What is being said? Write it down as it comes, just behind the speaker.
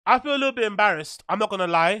I feel a little bit embarrassed. I'm not gonna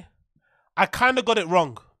lie. I kind of got it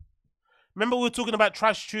wrong. Remember we were talking about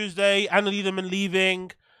Trash Tuesday, Anna Lederman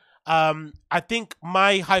leaving. I think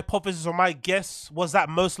my hypothesis or my guess was that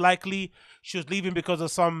most likely she was leaving because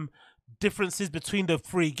of some differences between the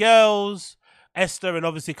three girls, Esther and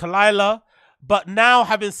obviously Khalya. But now,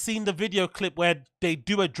 having seen the video clip where they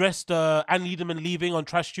do address the Annie Lederman leaving on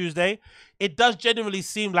Trash Tuesday, it does genuinely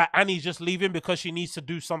seem like Annie's just leaving because she needs to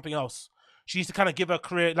do something else. She needs to kind of give her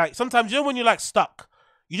career. Like sometimes, you know, when you're like stuck,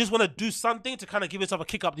 you just want to do something to kind of give yourself a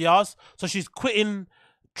kick up the arse. So she's quitting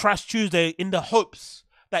Trash Tuesday in the hopes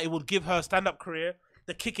that it will give her stand-up career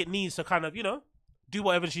the kick it needs to kind of, you know, do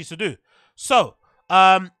whatever she needs to do. So,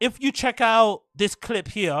 if you check out this clip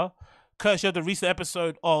here, courtesy of the recent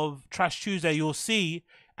episode of Trash Tuesday, you'll see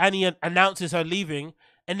Annie announces her leaving,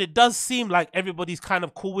 and it does seem like everybody's kind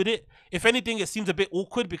of cool with it. If anything, it seems a bit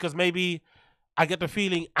awkward because maybe I get the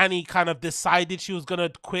feeling Annie kind of decided she was going to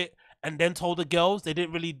quit and then told the girls. They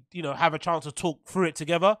didn't really, you know, have a chance to talk through it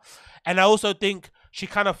together. And I also think she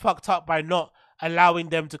kind of fucked up by not allowing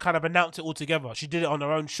them to kind of announce it all together. She did it on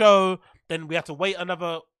her own show. Then we had to wait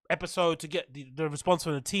another episode to get the response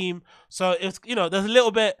from the team. So it's, you know, there's a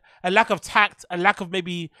little bit, a lack of tact, a lack of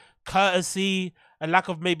maybe courtesy, a lack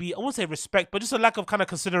of maybe, I won't say respect, but just a lack of kind of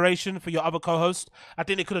consideration for your other co-host. I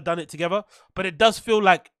think they could have done it together, but it does feel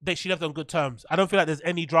like she left on good terms. I don't feel like there's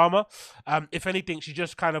any drama. If anything, she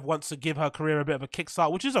just kind of wants to give her career a bit of a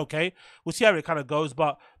kickstart, which is okay. We'll see how it kind of goes,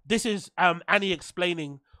 but this is Annie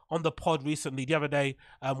explaining on the pod recently, the other day,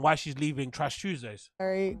 why she's leaving Trash Tuesdays.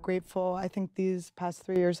 Very grateful. I think these past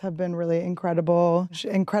 3 years have been really incredible.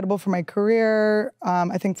 Incredible for my career.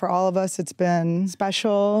 I think for all of us, it's been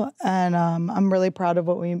special. And I'm really proud of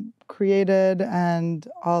what we created and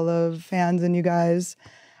all of fans and you guys.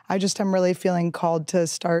 I just am really feeling called to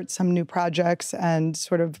start some new projects and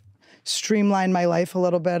sort of streamline my life a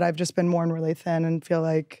little bit. I've just been worn really thin and feel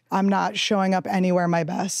like I'm not showing up anywhere my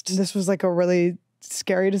best. This was like a really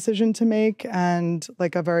scary decision to make and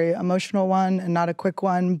like a very emotional one and not a quick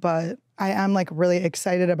one, but I am like really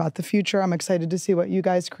excited about the future. I'm excited to see what you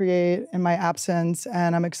guys create in my absence,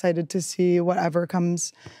 and I'm excited to see whatever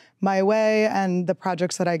comes my way and the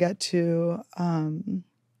projects that I get to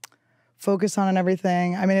focus on and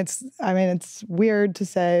everything. I mean, it's weird to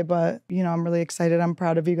say, but you know, I'm really excited. I'm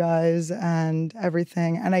proud of you guys and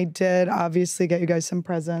everything. And I did obviously get you guys some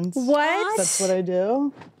presents. What? That's what I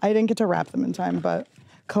do. I didn't get to wrap them in time, but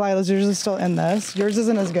Khalya's yours is still in this. Yours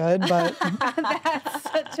isn't as good, but That's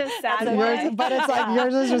such a sad yours, one. but it's like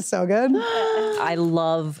yours is just so good. I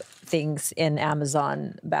love things in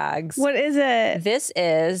Amazon bags. What is it? This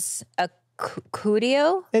is a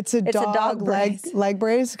Cudio. It's a dog leg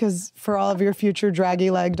brace, because for all of your future draggy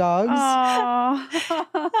leg dogs.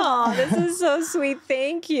 Oh, this is so sweet.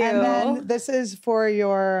 Thank you. And then this is for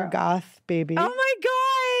your goth baby. Oh my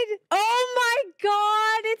God. Oh my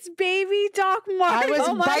God. It's baby Doc Martens. I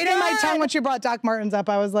was biting my tongue when she brought Doc Martens up.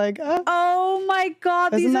 I was like, oh. Oh my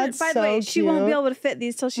God. Isn't These are, that by the way, so she won't be cute? able to fit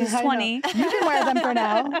these till she's I know. 20. You can wear them for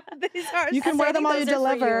now. These are You can wear them while you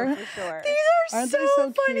deliver. For sure. These are Aren't so, they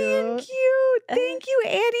so funny and cute? cute. Thank you,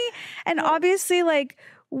 Annie. And obviously, like,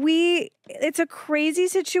 it's a crazy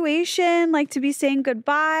situation, like, to be saying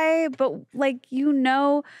goodbye, but like, you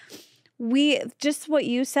know, just what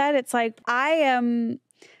you said, it's like, I am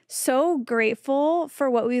so grateful for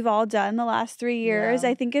what we've all done the last 3 years. Yeah.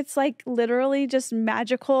 I think it's like literally just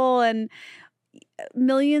magical, and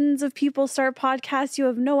millions of people start podcasts. You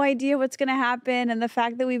have no idea what's going to happen. And the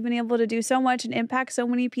fact that we've been able to do so much and impact so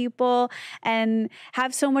many people and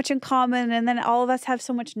have so much in common, and then all of us have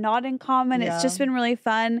so much not in common. Yeah. It's just been really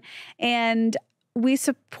fun. And we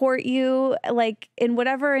support you, like, in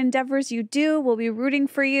whatever endeavors you do. We'll be rooting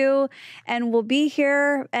for you and we'll be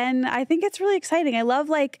here. And I think it's really exciting. I love,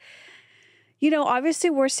 like, you know, obviously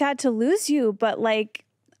we're sad to lose you, but like,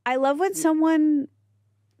 I love when someone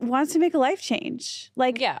wants to make a life change.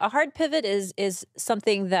 Like, Yeah, a hard pivot is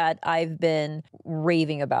something that I've been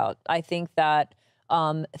raving about. I think that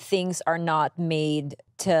things are not made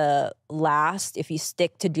to last. If you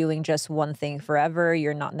stick to doing just one thing forever,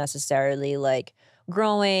 you're not necessarily like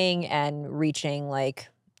growing and reaching like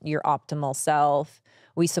your optimal self.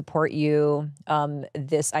 We support you.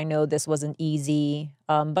 I know this wasn't easy,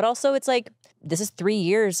 but also it's like, this is 3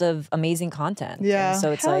 years of amazing content. Yeah. And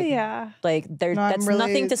so it's hell like, yeah. that's really-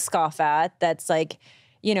 nothing to scoff at. That's like,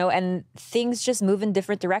 you know, and things just move in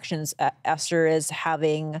different directions. Esther is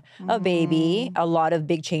having a baby, a lot of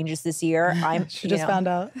big changes this year. She just found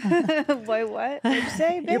out. Boy, what did you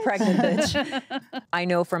say? You're bitch? pregnant, bitch. I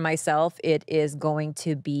know for myself, it is going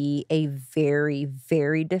to be a very,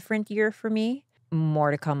 very different year for me.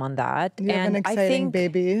 more to come on that. You have and an exciting I think,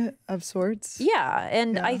 baby of sorts. yeah,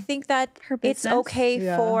 and I think that Her it's business. okay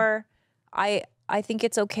Yeah. for I think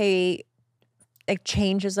it's okay. Like,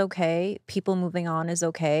 change is okay. People moving on is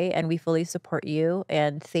okay. And we fully support you.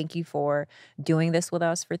 And thank you for doing this with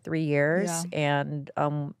us for 3 years. And,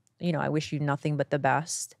 you know, I wish you nothing but the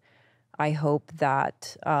best. I hope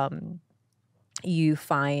that you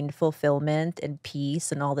find fulfillment and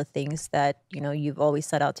peace and all the things that, you know, you've always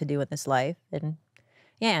set out to do in this life. And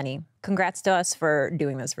yeah, Annie, congrats to us for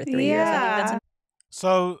doing this for 3 years. I think that's Yeah.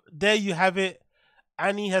 So there you have it.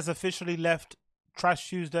 Annie has officially left Trash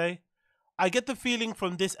Tuesday. I get the feeling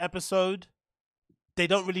from this episode, they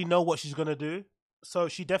don't really know what she's going to do. So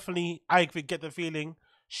she definitely, I get the feeling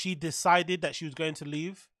she decided that she was going to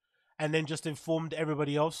leave and then just informed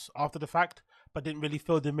everybody else after the fact, but didn't really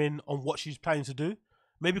fill them in on what she's planning to do.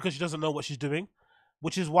 Maybe because she doesn't know what she's doing,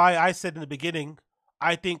 which is why I said in the beginning,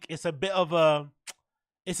 I think it's a bit of a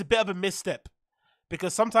misstep,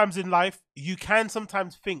 because sometimes in life, you can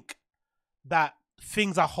sometimes think that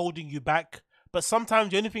things are holding you back, but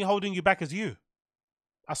sometimes the only thing holding you back is you.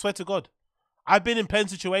 I swear to God. I've been in pen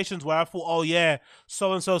situations where I thought, oh yeah,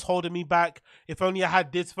 so-and-so's holding me back. If only I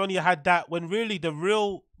had this, if only I had that. When really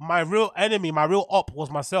my real enemy, my real op was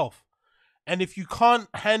myself. And if you can't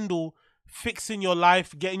handle fixing your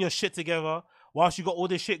life, getting your shit together whilst you got all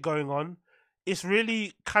this shit going on, it's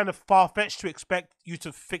really kind of far-fetched to expect you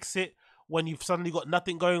to fix it when you've suddenly got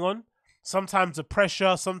nothing going on. Sometimes the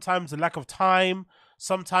pressure, sometimes the lack of time,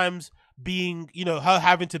 sometimes being, you know, her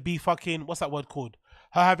having to be fucking, what's that word called?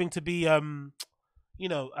 Her having to be, her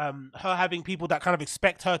having people that kind of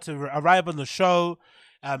expect her to arrive on the show.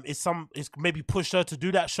 It's maybe pushed her to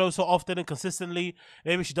do that show so often and consistently.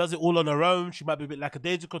 Maybe she does it all on her own. She might be a bit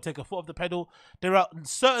lackadaisical, take her foot off the pedal. There are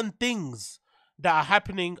certain things that are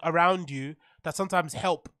happening around you that sometimes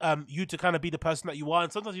help you to kind of be the person that you are,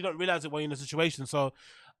 and sometimes you don't realize it when you're in a situation. So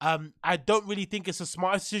I don't really think it's a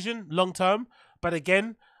smart decision long term, but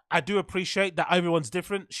again, I do appreciate that everyone's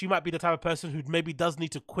different. She might be the type of person who maybe does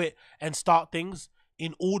need to quit and start things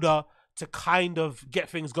in order to kind of get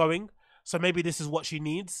things going. So maybe this is what she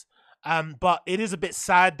needs. But it is a bit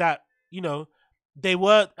sad that, you know,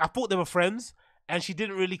 I thought they were friends, and she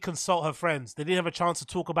didn't really consult her friends. They didn't have a chance to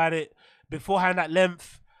talk about it beforehand at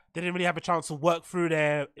length. They didn't really have a chance to work through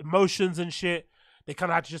their emotions and shit. They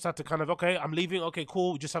kind of had to kind of, okay, I'm leaving. Okay,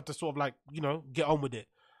 cool. We just have to sort of like, you know, get on with it.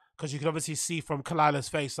 Because you can obviously see from Khalya's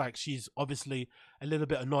face, like, she's obviously a little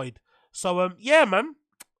bit annoyed. So, yeah, man,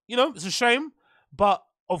 you know, it's a shame. But,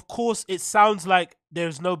 of course, it sounds like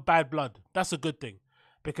there's no bad blood. That's a good thing.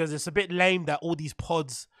 Because it's a bit lame that all these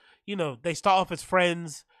pods, you know, they start off as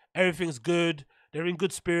friends. Everything's good. They're in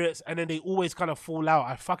good spirits. And then they always kind of fall out.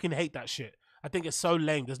 I fucking hate that shit. I think it's so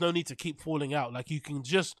lame. There's no need to keep falling out. Like, you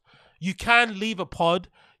can leave a pod.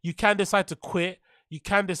 You can decide to quit. You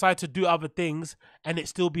can decide to do other things and it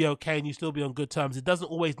still be okay and you still be on good terms. It doesn't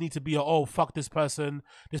always need to be oh, fuck this person's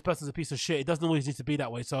a piece of shit. It doesn't always need to be that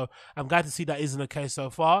way. So I'm glad to see that isn't the case so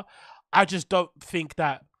far. I just don't think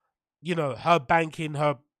that, you know, her banking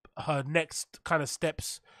her next kind of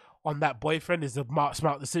steps on that boyfriend is a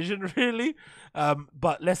smart decision, really.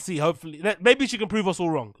 But let's see. Hopefully, maybe she can prove us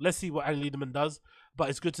all wrong. Let's see what Annie Lederman does. But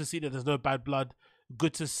it's good to see that there's no bad blood.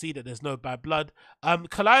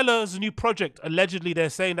 Khalya's new project. Allegedly, they're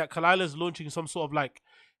saying that Khalya's launching some sort of like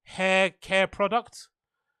hair care product.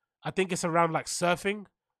 I think it's around like surfing,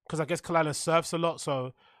 because I guess Khalya surfs a lot.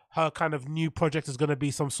 So her kind of new project is going to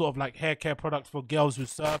be some sort of like hair care product for girls who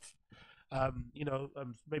surf.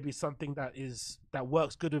 Maybe something that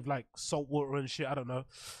works good with like salt water and shit. I don't know.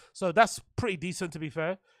 So that's pretty decent, to be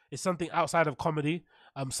fair. It's something outside of comedy.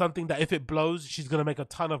 Something that if it blows, she's gonna make a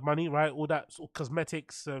ton of money, right? All that sort of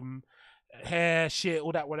cosmetics, hair shit,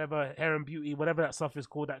 all that, whatever, hair and beauty, whatever that stuff is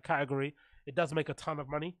called, that category, it does make a ton of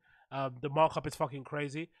money. The markup is fucking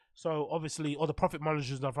crazy. So obviously, all the profit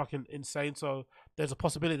margins are fucking insane. So there's a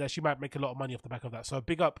possibility that she might make a lot of money off the back of that. So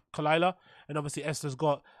big up Khalya, and obviously Esther's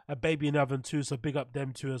got a baby in the oven too. So big up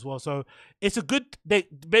them too as well. So it's a good.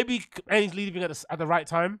 Maybe Annie's leaving at the right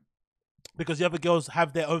time, because the other girls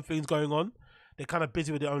have their own things going on. They're kind of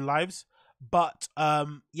busy with their own lives. But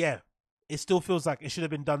yeah, it still feels like it should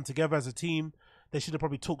have been done together as a team. They should have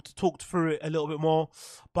probably talked through it a little bit more.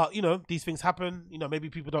 But, you know, these things happen. You know, maybe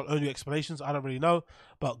people don't owe you explanations. I don't really know.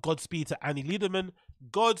 But Godspeed to Annie Lederman.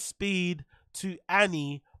 Godspeed to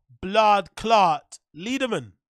Annie Blood Clot Lederman.